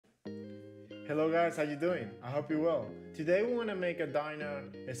Hello guys, how you doing? I hope you're well. Today we want to make a diner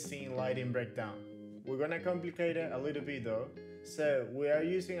scene lighting breakdown. We're gonna complicate it a little bit though. So we are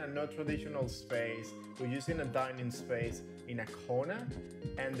using a not traditional space. We're using a dining space in a corner,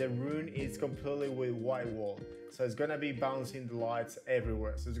 and the room is completely with white wall. So it's gonna be bouncing the lights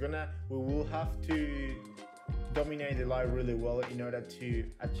everywhere. So we will have to dominate the light really well in order to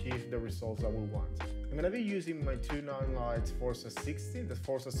achieve the results that we want. I'm gonna be using my two non-lights Forza 60, the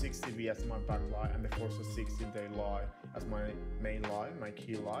Forza 60B as my backlight and the Forza 60 day light as my main light, my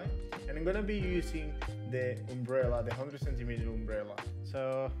key light. And I'm gonna be using the umbrella, the 100cm umbrella.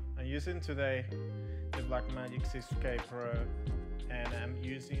 So I'm using today the Blackmagic 6K Pro, and I'm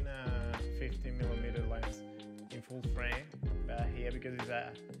using a 50mm lens in full frame here because it's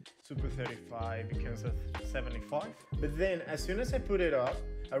a Super 35 because of 75. But then as soon as I put it up,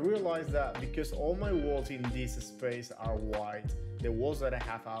 I realized that because all my walls in this space are white, the walls that I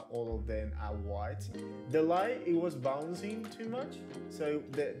have are all of them are white, the light, it was bouncing too much. So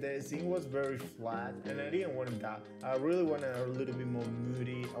the scene was very flat and I didn't want that. I really wanted a little bit more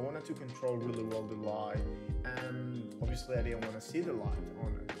moody. I wanted to control really well the light, and obviously I didn't want to see the light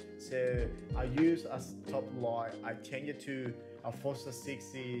on it. So I used as top light, I changed it to a Forza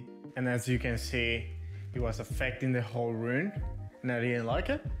 60, and as you can see, it was affecting the whole room, and I didn't like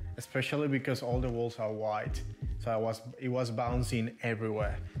it, especially because all the walls are white. So it was bouncing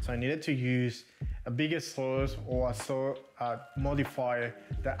everywhere. So I needed to use a bigger source or a modifier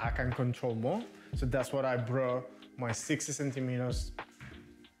that I can control more. So that's what I brought my 60cm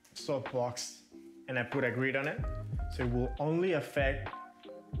softbox, and I put a grid on it. So it will only affect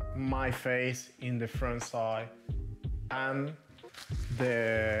my face in the front side and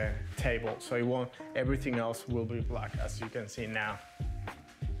the table, so everything else will be black, as you can see now.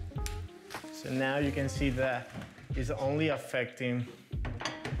 So now you can see that it's only affecting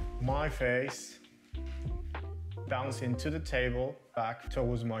my face, bouncing to the table, back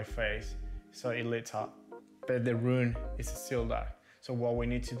towards my face, so it lit up, but the room is still dark. So what we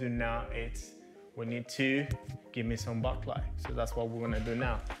need to do now is we need to give me some backlight. So that's what we're gonna do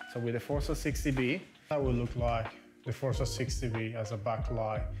now. So with the Forza 60B, that will look like the Forza 60B as a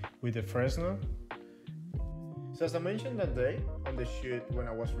backlight with the Fresnel. So as I mentioned that day on the shoot when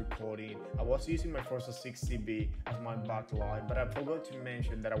I was recording, I was using my Forza 60B as my backlight, but I forgot to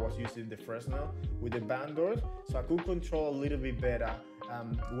mention that I was using the Fresnel with the band doors, so I could control a little bit better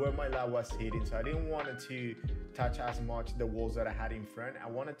where my light was hitting. So I didn't want it to touch as much the walls that I had in front. I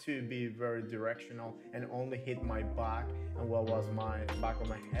wanted to be very directional and only hit my back and what was my back of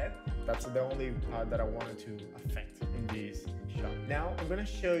my head. That's the only part that I wanted to affect in this shot. Now I'm gonna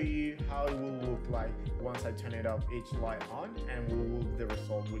show you how it will look like once I turn it up, each light on, and we will do the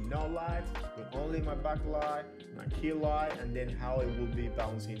result with no lights, with only my backlight, my key light, and then how it will be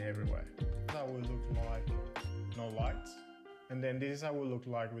bouncing everywhere. That will look like no lights. And then this is how it will look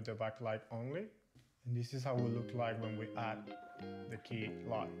like with the backlight only. And this is how it will look like when we add the key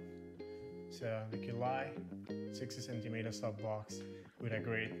light. So the key light, 60cm softbox with a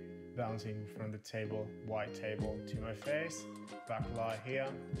grid bouncing from the table, white table to my face, backlight here,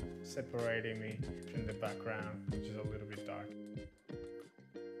 separating me from the background, which is a little bit dark.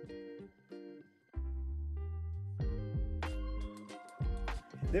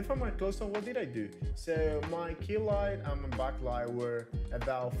 Then for my close-up, what did I do? So my key light and my backlight were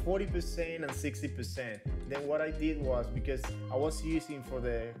about 40% and 60%. Then what I did was, because I was using for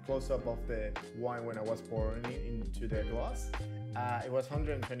the close-up of the wine when I was pouring it into the glass, it was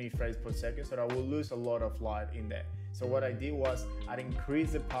 120 frames per second, so I will lose a lot of light in there. So what I did was I'd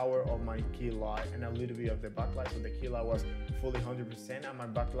increase the power of my key light and a little bit of the backlight. So the key light was fully 100% and my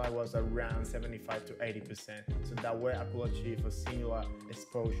backlight was around 75 to 80%. So that way I could achieve a similar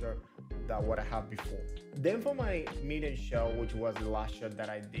exposure that what I had before. Then for my medium shot, which was the last shot that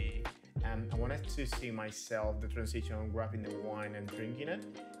I did, I wanted to see myself, the transition on grabbing the wine and drinking it.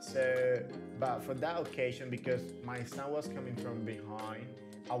 So, but for that occasion, because my sun was coming from behind,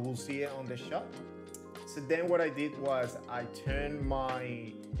 I will see it on the shot. So then what I did was I turned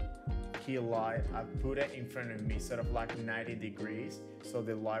my key light, I put it in front of me, sort of like 90 degrees, so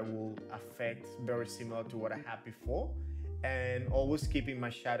the light will affect very similar to what I had before, and always keeping my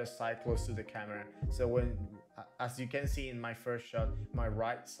shadow side close to the camera. So when, as you can see in my first shot, my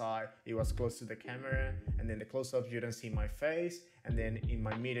right side, it was close to the camera, and then the close-up, you don't see my face, and then in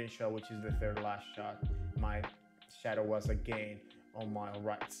my medium shot, which is the third last shot, my shadow was again on my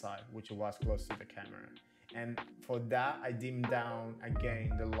right side, which was close to the camera. And for that, I dimmed down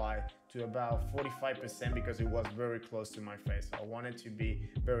again the light to about 45% because it was very close to my face. So I wanted to be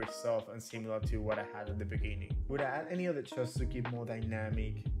very soft and similar to what I had at the beginning. Would I add any other shots to keep more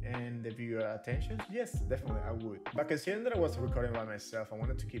dynamic and the viewer attention? Yes, definitely I would. But considering that I was recording by myself, I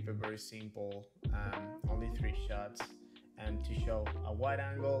wanted to keep it very simple, only 3 shots, and to show a wide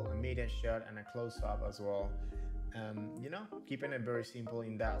angle, a medium shot, and a close-up as well. You know, keeping it very simple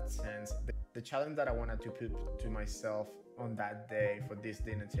in that sense. The challenge that I wanted to put to myself on that day for this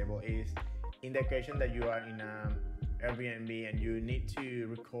dinner table is, in the occasion that you are in an Airbnb and you need to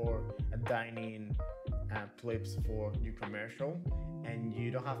record a dining clips for your commercial, and you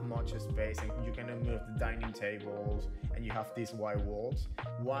don't have much space and you cannot move the dining tables and you have these white walls.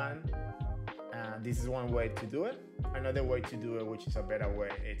 This is one way to do it. Another way to do it, which is a better way,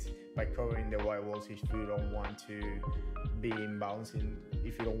 it's by covering the white walls if you don't want to be bouncing,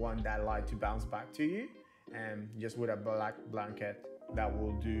 if you don't want that light to bounce back to you, and just with a black blanket that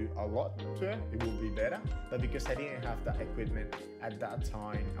will do a lot to it. It will be better. But because I didn't have that equipment at that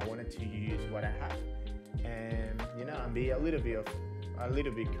time, I wanted to use what I had, and you know, and be a little bit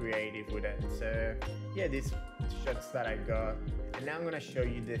creative with it. So yeah, these shots that I got, and now I'm gonna show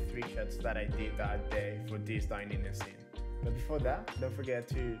you the 3 shots that I did that day for this dining scene. But before that, don't forget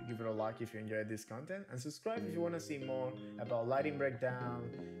to give it a like if you enjoyed this content, and subscribe if you want to see more about lighting breakdown,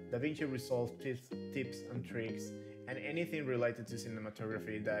 DaVinci Resolve tips and tricks, and anything related to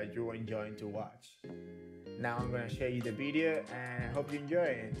cinematography that you're enjoying to watch. Now I'm going to show you the video, and I hope you enjoy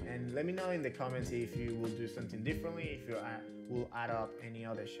it, and let me know in the comments if you will do something differently, if you will add up any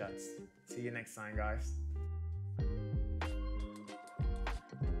other shots. See you next time, guys.